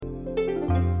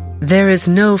There is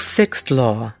no fixed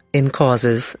law in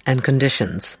causes and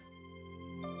conditions.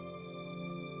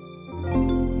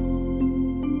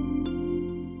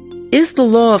 Is the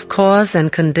law of cause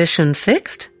and condition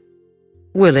fixed?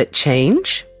 Will it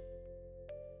change?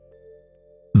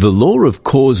 The law of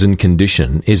cause and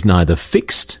condition is neither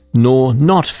fixed nor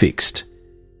not fixed.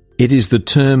 It is the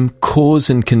term cause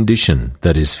and condition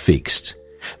that is fixed,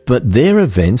 but their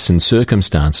events and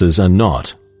circumstances are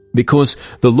not, because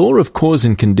the law of cause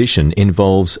and condition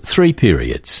involves 3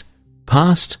 periods: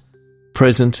 past,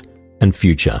 present, and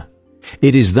future.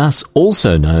 It is thus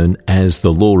also known as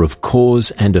the law of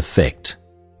cause and effect.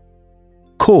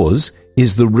 Cause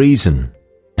is the reason,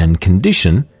 and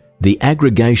condition the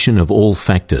aggregation of all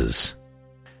factors.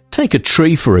 Take a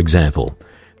tree, for example.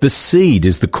 The seed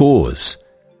is the cause.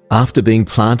 After being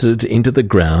planted into the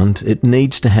ground, it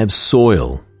needs to have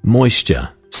soil, moisture,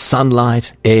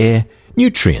 sunlight, air,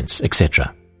 nutrients,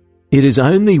 etc. It is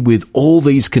only with all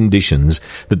these conditions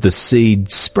that the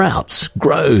seed sprouts,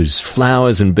 grows,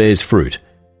 flowers, and bears fruit.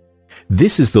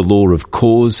 This is the law of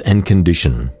cause and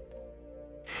condition.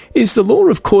 Is the law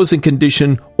of cause and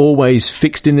condition always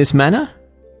fixed in this manner?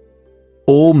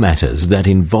 All matters that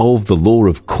involve the law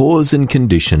of cause and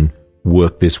condition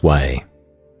work this way.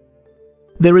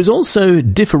 There is also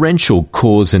differential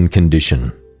cause and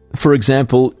condition. For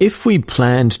example, if we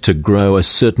planned to grow a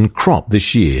certain crop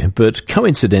this year, but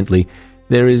coincidentally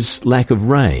there is lack of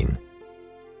rain,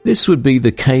 this would be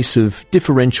the case of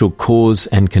differential cause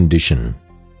and condition.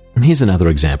 Here's another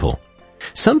example.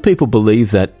 Some people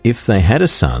believe that if they had a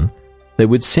son, they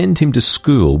would send him to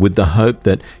school with the hope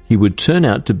that he would turn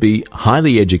out to be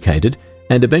highly educated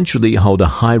and eventually hold a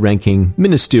high-ranking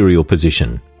ministerial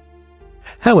position.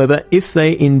 However, if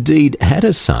they indeed had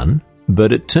a son,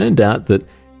 but it turned out that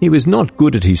he was not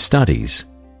good at his studies,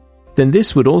 then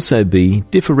this would also be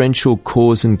differential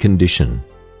cause and condition.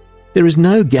 There is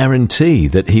no guarantee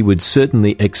that he would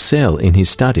certainly excel in his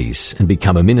studies and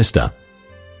become a minister.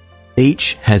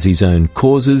 Each has his own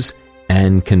causes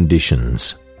and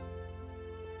conditions.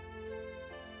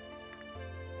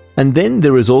 And then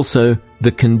there is also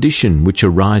the condition which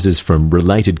arises from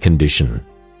related condition.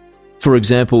 For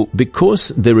example, because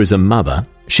there is a mother,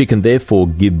 she can therefore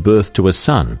give birth to a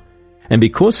son, and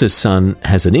because her son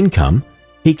has an income,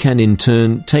 he can in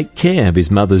turn take care of his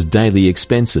mother's daily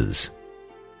expenses.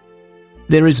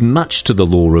 There is much to the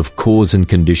law of cause and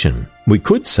condition. We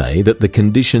could say that the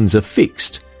conditions are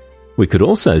fixed. We could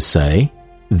also say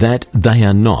that they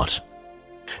are not.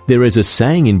 There is a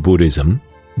saying in Buddhism,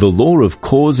 the law of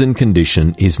cause and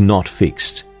condition is not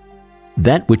fixed.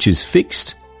 That which is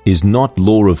fixed is not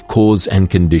law of cause and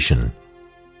condition.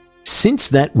 Since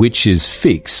that which is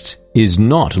fixed is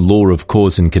not law of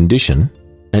cause and condition,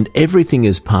 and everything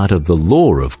is part of the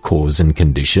law of cause and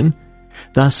condition,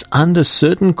 thus under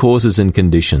certain causes and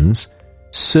conditions,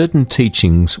 certain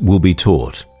teachings will be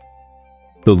taught.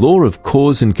 The law of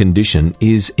cause and condition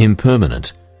is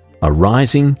impermanent,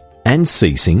 arising and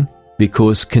ceasing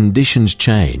because conditions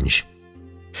change.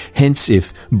 Hence,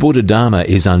 if Buddha Dharma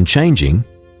is unchanging,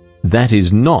 that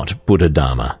is not Buddha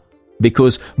Dharma,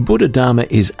 because Buddha Dharma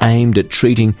is aimed at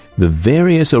treating the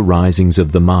various arisings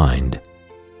of the mind.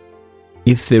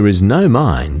 If there is no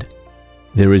mind,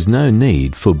 there is no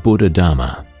need for Buddha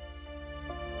Dharma.